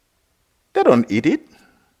 they don't eat it.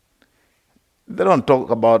 They don't talk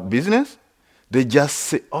about business. They just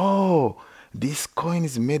say, this coin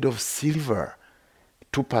is made of silver,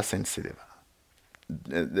 2% silver.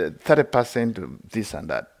 the 30% this and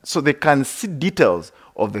that. So they can see details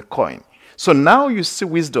of the coin. So now you see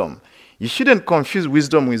wisdom. You shouldn't confuse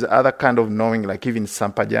wisdom with other kind of knowing, like even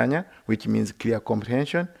sampajanya, which means clear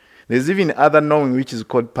comprehension. There's even other knowing, which is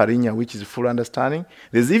called parinya, which is full understanding.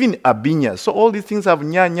 There's even abinya. So all these things have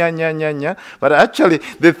nya, nya, nya, nya, nya. But actually,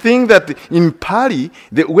 the thing that in Pali,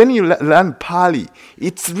 when you learn Pali,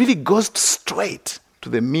 it really goes straight to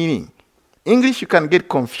the meaning. English, you can get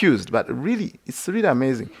confused, but really, it's really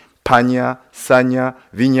amazing. Panya, sanya,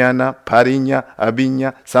 vinyana, parinya,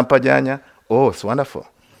 abinya, sampajanya. Oh, it's wonderful.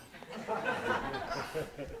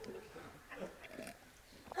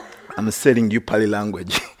 I'm selling you Pali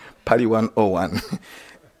language. Pali 101.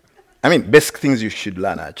 I mean, basic things you should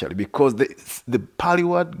learn, actually, because the Pali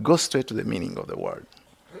word goes straight to the meaning of the word.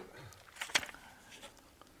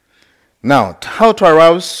 Now, how to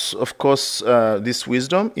arouse, of course, this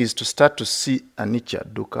wisdom is to start to see anicca,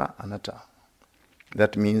 dukkha, anatta.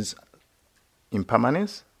 That means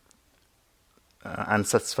impermanence,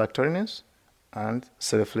 unsatisfactoriness, and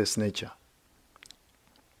selfless nature.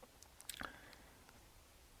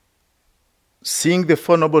 Seeing the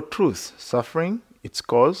Four Noble Truths, suffering, its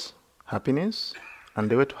cause, happiness, and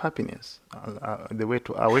the way to happiness, the way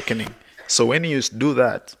to awakening. So when you do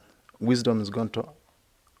that, wisdom is going to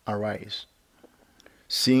arise.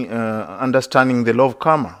 Seeing, understanding the law of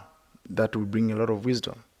karma, that will bring a lot of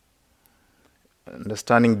wisdom.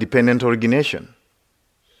 Understanding dependent origination,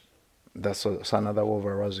 that's also another way of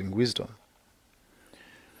arousing wisdom.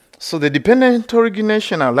 So the dependent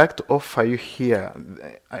origination I'd like to offer you here,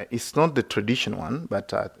 it's not the traditional one,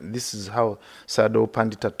 but this is how Sadhu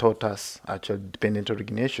Pandita taught us, actually, dependent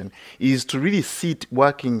origination, is to really see it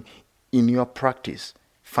working in your practice,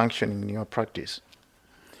 functioning in your practice.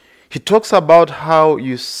 He talks about how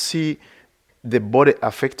you see the body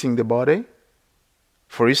affecting the body.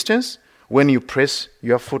 For instance, when you press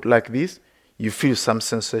your foot like this, you feel some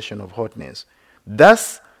sensation of hotness.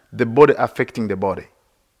 That's the body affecting the body.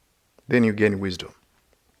 Then you gain wisdom.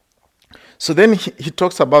 So then he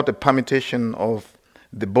talks about the permutation of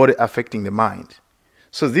the body affecting the mind.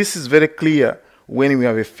 So this is very clear when we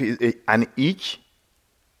have an itch.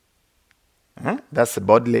 That's a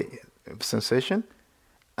bodily sensation.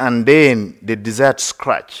 And then the desire to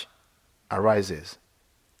scratch arises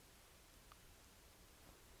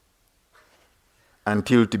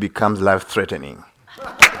until it becomes life-threatening.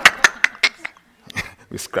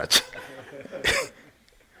 We scratch.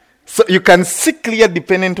 So you can see clear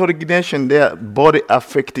dependent origination there, body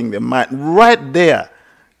affecting the mind, right there.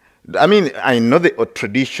 I mean, I know the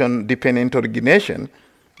tradition dependent origination.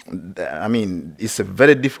 I mean, it's a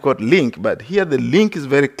very difficult link, but here the link is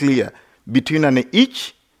very clear between an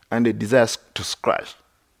itch and a desire to scratch.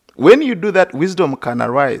 When you do that, wisdom can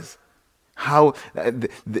arise. How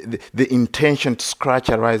the intention to scratch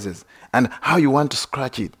arises, and how you want to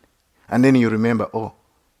scratch it. And then you remember, oh,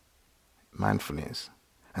 mindfulness.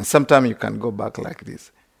 And sometimes you can go back like this.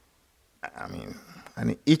 I mean,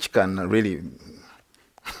 and each can really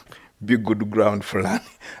be good ground for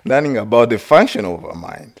learning about the function of our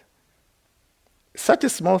mind. Such a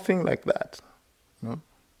small thing like that. You know?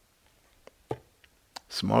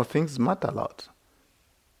 Small things matter a lot.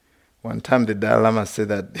 One time the Dalai Lama said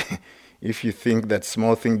that if you think that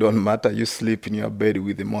small things don't matter, you sleep in your bed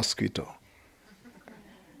with a mosquito.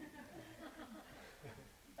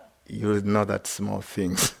 You know that small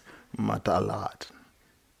things matter a lot.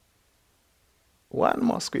 One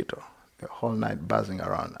mosquito, the whole night buzzing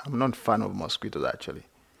around. I'm not a fan of mosquitoes, actually.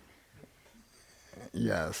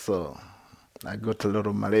 Yeah, so I got a lot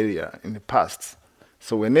of malaria in the past.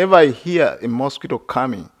 So whenever I hear a mosquito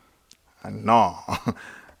coming, and no,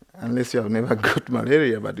 unless you have never got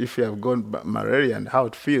malaria, but if you have got malaria and how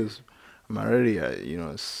it feels,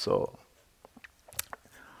 malaria, so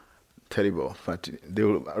terrible, but they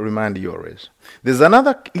will remind you always. There's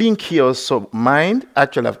another link here also, mind.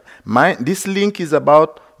 Actually, this link is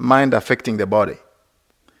about mind affecting the body.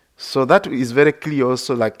 So that is very clear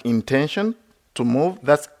also, like intention to move.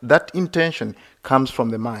 That intention comes from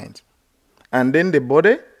the mind. And then the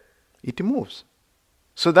body, it moves.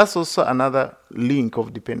 So that's also another link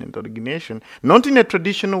of dependent origination. Not in a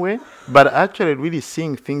traditional way, but actually really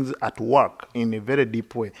seeing things at work in a very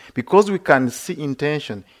deep way. Because we can see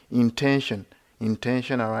intention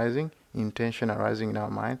arising in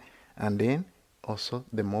our mind, and then also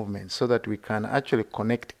the movement, so that we can actually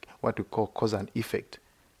connect what we call cause and effect.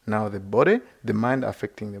 Now the body, the mind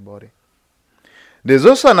affecting the body. There's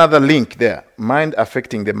also another link there, mind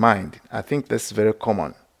affecting the mind. I think that's very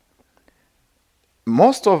common.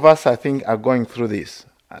 Most of us, I think, are going through this,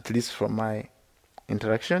 at least from my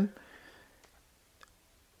interaction.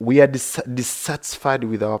 we are dissatisfied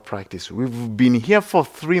with our practice. We've been here for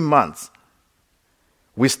 3 months.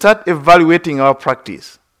 We start evaluating our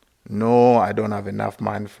practice. No, I don't have enough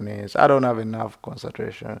mindfulness. I don't have enough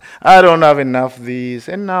concentration. I don't have enough this.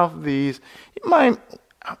 Have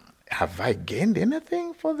I gained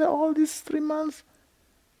anything for all these 3 months?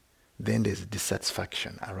 Then there's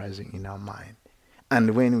dissatisfaction arising in our mind.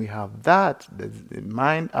 And when we have that, the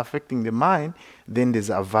mind affecting the mind, then there's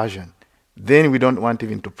aversion. Then we don't want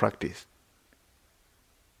even to practice.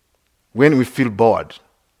 When we feel bored.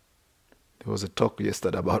 There was a talk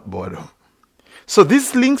yesterday about boredom. So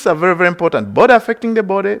these links are very, very important. Body affecting the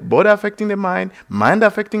body affecting the mind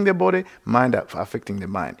affecting the body, mind affecting the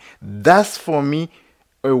mind. That's for me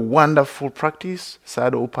a wonderful practice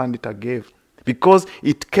Sayadaw U Pandita gave, because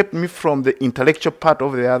it kept me from the intellectual part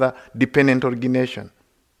of the other dependent origination.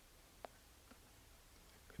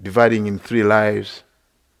 Dividing in 3 lives.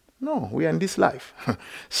 No, we are in this life.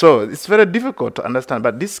 So it's very difficult to understand,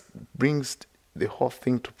 but this brings the whole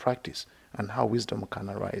thing to practice and how wisdom can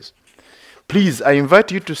arise. Please, I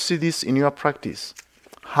invite you to see this in your practice,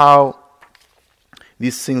 how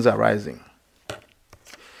these things are rising.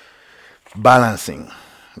 Balancing.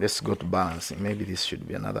 Let's go to balancing. Maybe this should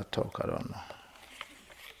be another talk, I don't know.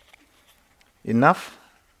 Enough?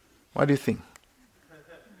 What do you think?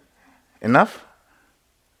 Enough?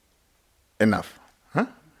 Enough. Huh?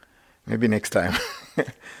 Maybe next time. I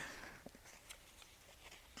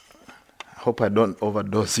hope I don't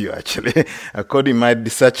overdose you, actually. According to my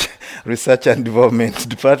research and development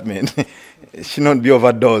department, it should not be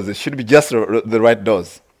overdosed. It should be just the right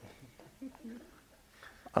dose.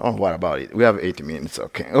 Oh, what about it? We have 80 minutes,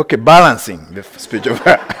 okay. Okay, balancing the speech of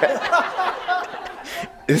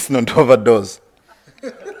it's not overdose.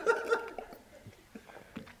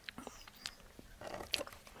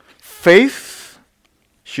 Faith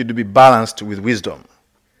should be balanced with wisdom.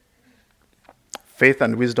 Faith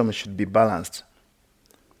and wisdom should be balanced.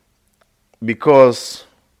 Because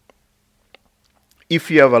if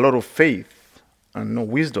you have a lot of faith and no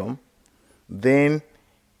wisdom, then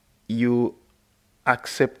you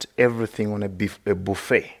accept everything on a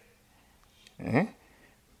buffet.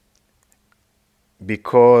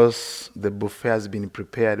 Because the buffet has been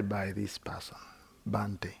prepared by this person,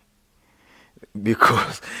 Bhante.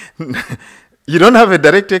 Because you don't have a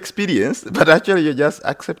direct experience, but actually you're just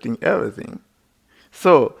accepting everything.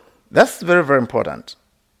 So that's very, very important.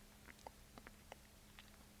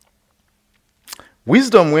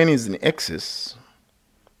 Wisdom, when it's in excess,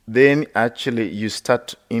 then actually you start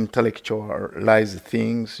to intellectualize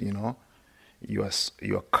things, You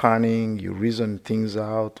are cunning, you reason things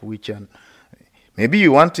out, maybe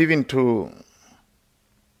you want even to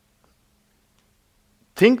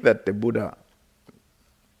think that the Buddha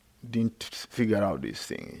didn't figure out this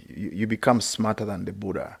thing. You become smarter than the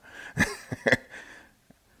Buddha.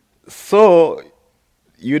 So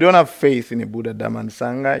you don't have faith in the Buddha, Dhamma, and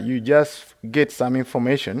Sangha. You just get some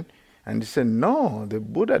information and you say, no, the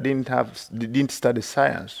Buddha didn't study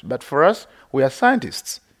science. But for us, we are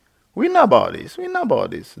scientists. We know about this.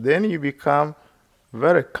 Then you become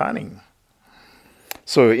very cunning.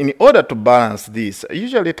 So in order to balance this,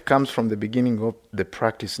 usually it comes from the beginning of the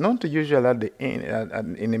practice, not usually at the end,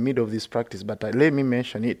 in the middle of this practice, but let me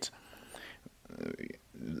mention it.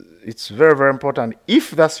 It's very, very important.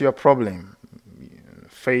 If that's your problem,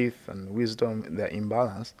 faith and wisdom, they're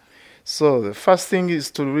imbalanced. So the first thing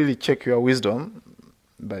is to really check your wisdom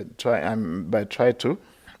by try to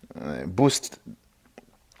boost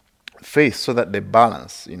faith so that they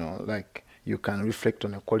balance, like you can reflect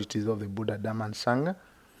on the qualities of the Buddha, Dhamma, and Sangha.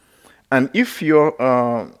 And if you're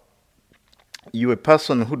a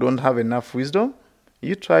person who don't have enough wisdom,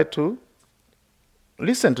 you try to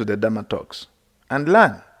listen to the Dhamma talks and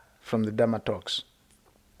learn from the Dhamma talks.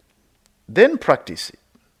 Then practice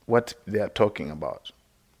what they are talking about.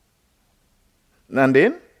 And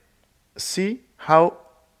then see how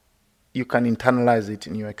you can internalize it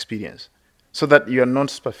in your experience so that you are not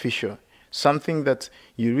superficial. Something that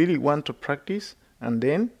you really want to practice, and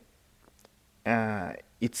then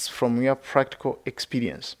it's from your practical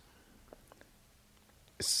experience.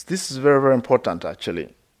 This is very, very important,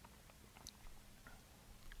 actually.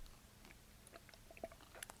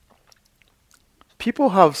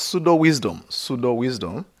 People have pseudo-wisdom.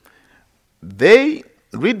 They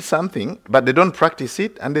read something, but they don't practice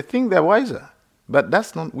it, and they think they're wiser. But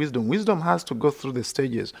that's not wisdom. Wisdom has to go through the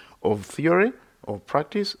stages of theory, of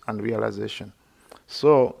practice, and realization.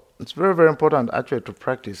 So it's very, very important actually to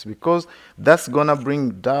practice, because that's going to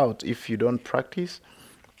bring doubt if you don't practice.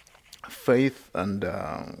 Faith and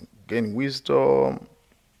gain wisdom.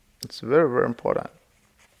 It's very, very important.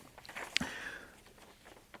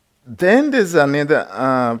 Then there's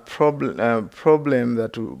another problem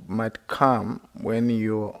that might come when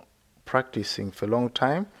you're practicing for a long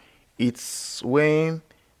time. It's when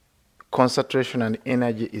concentration and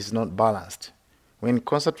energy is not balanced. When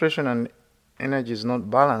concentration and energy is not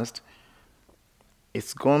balanced,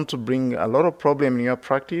 it's going to bring a lot of problem in your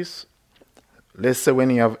practice. Let's say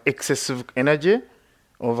when you have excessive energy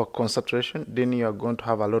over concentration, then you are going to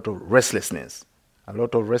have a lot of restlessness.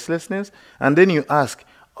 And then you ask,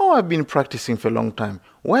 oh, I've been practicing for a long time.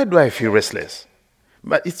 Why do I feel restless?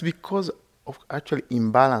 But it's because of actually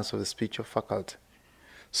imbalance of the spiritual faculty.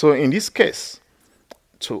 So in this case,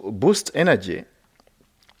 to boost energy,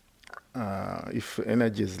 if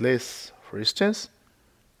energy is less, for instance,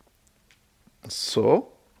 so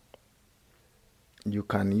you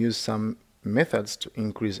can use some methods to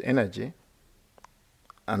increase energy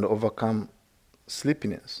and overcome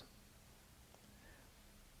sleepiness.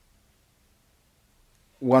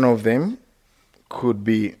 One of them could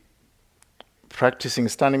be practicing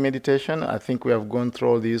standing meditation. I think we have gone through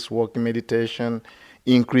all this, walking meditation,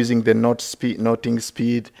 increasing the noting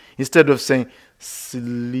speed, instead of saying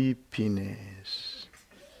sleepiness.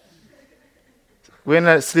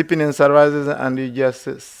 When sleepiness arises and you just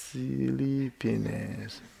say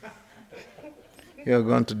sleepiness, you're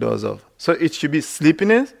going to doze off. So it should be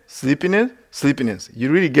sleepiness, sleepiness, sleepiness.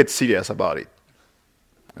 You really get serious about it.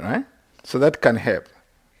 Right? So that can help.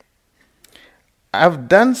 I've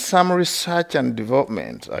done some research and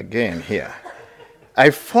development again here.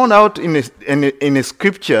 I found out in the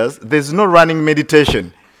scriptures there's no running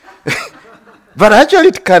meditation. But actually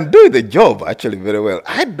it can do the job actually very well.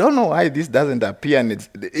 I don't know why this doesn't appear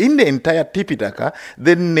in the entire Tipitaka.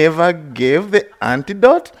 They never gave the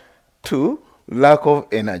antidote to lack of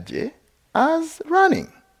energy as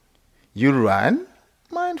running. You run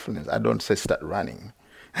mindfulness. I don't say start running.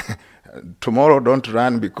 Tomorrow don't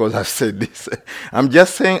run because I've said this. I'm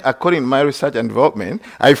just saying, according to my research and development,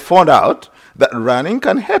 I found out that running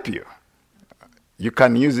can help you. You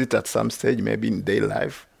can use it at some stage, maybe in daily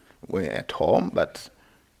life, when at home, but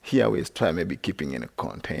here we try maybe keeping in a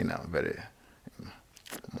container, very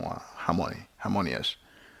more harmonious.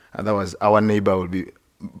 Otherwise, our neighbor will be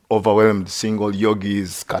overwhelmed, seeing all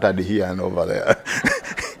yogis scattered here and over there,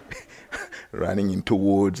 running into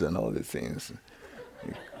woods and all these things.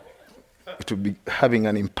 It will be having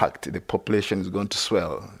an impact. The population is going to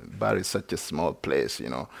swell. Bari is such a small place,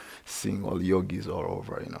 seeing all yogis all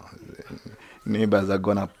over, Neighbors are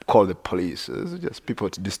going to call the police. It's just people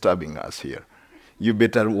disturbing us here. You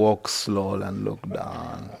better walk slow and look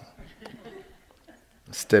down.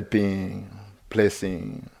 Stepping,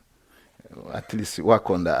 placing, at least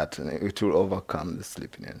work on that. And it will overcome the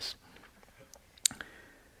sleepiness.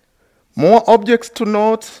 More objects to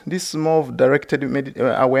note. This is more of directed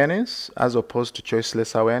awareness as opposed to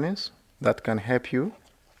choiceless awareness. That can help you.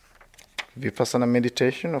 Vipassana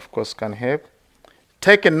meditation, of course, can help.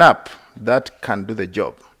 Take a nap. That can do the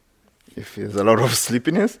job. If there's a lot of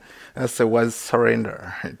sleepiness, that's the word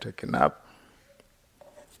surrender. Take a nap.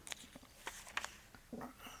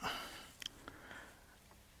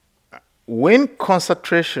 When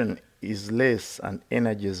concentration is less and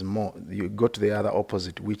energy is more, you go to the other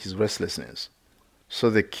opposite, which is restlessness. So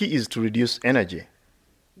the key is to reduce energy.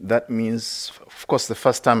 That means, of course, the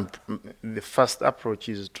first approach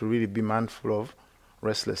is to really be mindful of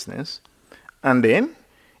restlessness. And then,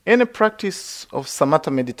 in a practice of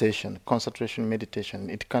samatha meditation, concentration meditation,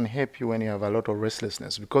 it can help you when you have a lot of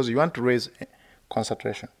restlessness because you want to raise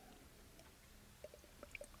concentration.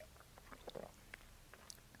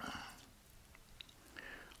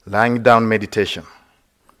 Lying down meditation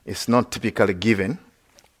is not typically given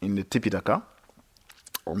in the Tipitaka.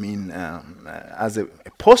 As a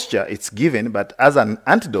posture, it's given, but as an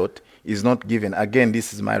antidote, is not given. Again,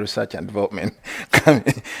 this is my research and development.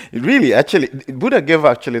 Really, actually, Buddha gave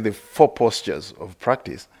actually the 4 postures of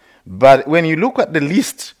practice. But when you look at the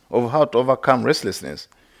list of how to overcome restlessness,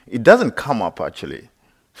 it doesn't come up actually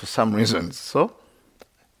for some reasons. So,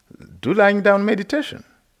 do lying down meditation.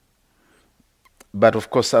 But of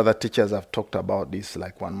course, other teachers have talked about this,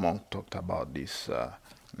 like one monk talked about this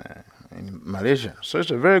in Malaysia. So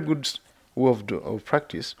it's a very good way of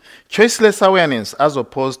practice. Choiceless awareness as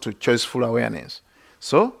opposed to choiceful awareness.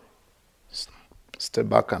 So, step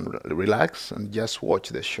back and relax and just watch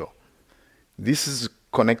the show. This is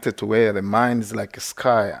connected to where the mind is like a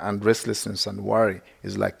sky and restlessness and worry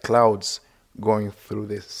is like clouds going through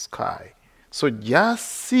the sky. So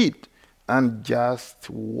just sit and just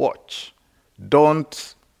watch.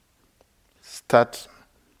 Don't start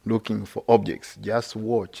looking for objects. Just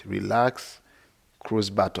watch, relax,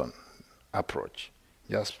 cruise button approach.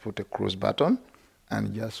 Just put a cruise button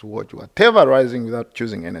and just watch whatever arising without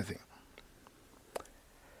choosing anything.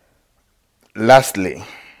 Lastly,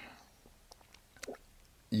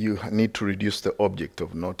 you need to reduce the object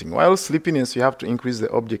of noting. While sleepiness, you have to increase the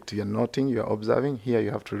object you're noting, you're observing. Here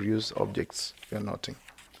you have to reduce objects you're noting.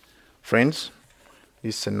 Friends,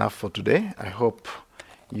 this is enough for today. I hope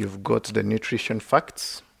you've got the nutrition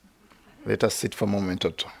facts. Let us sit for a moment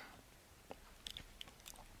or two.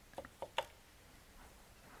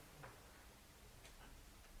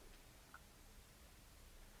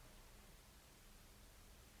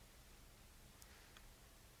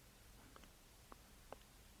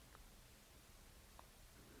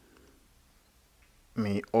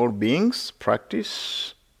 May all beings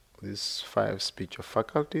practice these 5 spiritual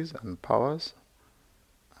faculties and powers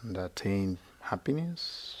and attain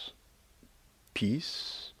happiness,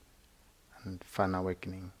 peace, and fun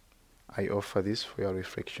awakening. I offer this for your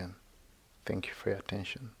reflection. Thank you for your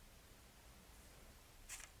attention.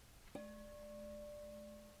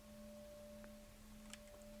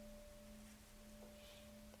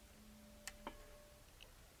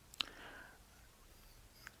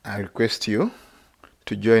 I request you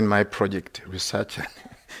to join my project, research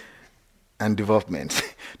and development,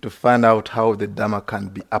 to find out how the Dhamma can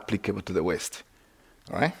be applicable to the West.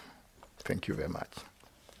 All right? Thank you very much.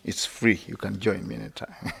 It's free. You can join me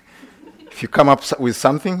anytime. If you come up with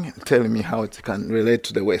something, tell me how it can relate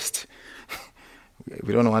to the West.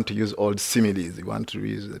 We don't want to use old similes. We want to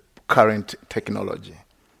use the current technology.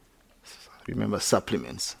 Remember,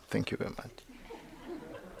 supplements. Thank you very much.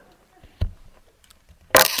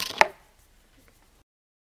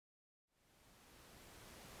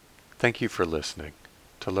 Thank you for listening.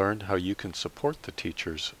 To learn how you can support the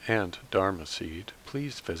teachers and Dharma Seed,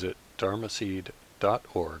 please visit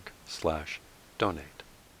dharmaseed.org/donate.